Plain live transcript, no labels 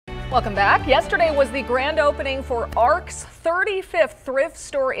Welcome back. Yesterday was the grand opening for ARC's 35th thrift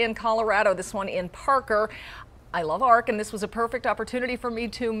store in Colorado, this one in Parker. I love ARC, and this was a perfect opportunity for me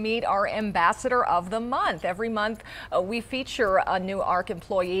to meet our Ambassador of the Month. Every month we feature a new ARC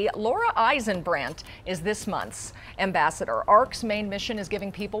employee. Laura Eisenbrandt is this month's ambassador. ARC's main mission is giving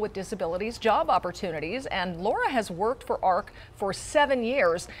people with disabilities job opportunities, and Laura has worked for ARC for 7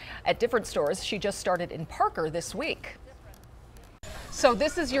 years at different stores. She just started in Parker this week. So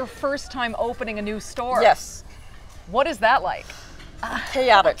this is your first time opening a new store? Yes. What is that like?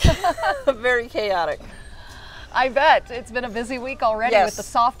 Chaotic. Very chaotic. I bet. It's been a busy week already with the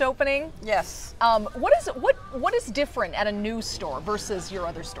soft opening. Yes. What is different at a new store versus your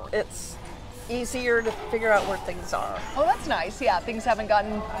other store? It's easier to figure out where things are. Oh, that's nice. Yeah, things haven't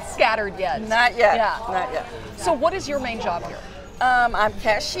gotten scattered yet. Not yet. Yeah. Not yet. So what is your main job here? I'm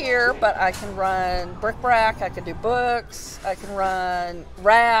cashier, but I can run bric-a-brac, I can do books, I can run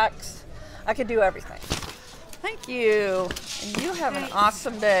racks, I can do everything. Thank you. And you have an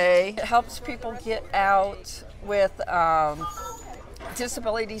awesome day. It helps people get out with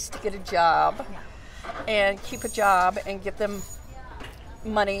disabilities to get a job and keep a job and get them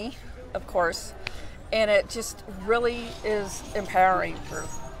money, of course. And it just really is empowering for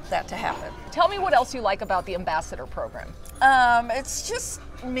that to happen. Tell me what else you like about the Ambassador program. It's just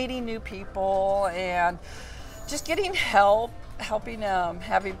meeting new people and just getting help, helping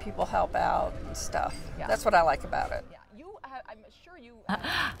having people help out and stuff. Yeah. That's what I like about it. Yeah, I'm sure you.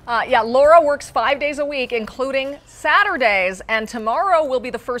 Yeah, Laura works 5 days a week, including Saturdays, and tomorrow will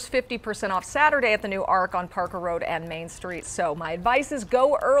be the first 50% off Saturday at the new ARC on Parker Road and Main Street. So my advice is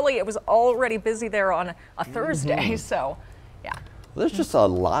go early. It was already busy there on a Thursday, so yeah. There's just a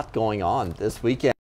lot going on this weekend.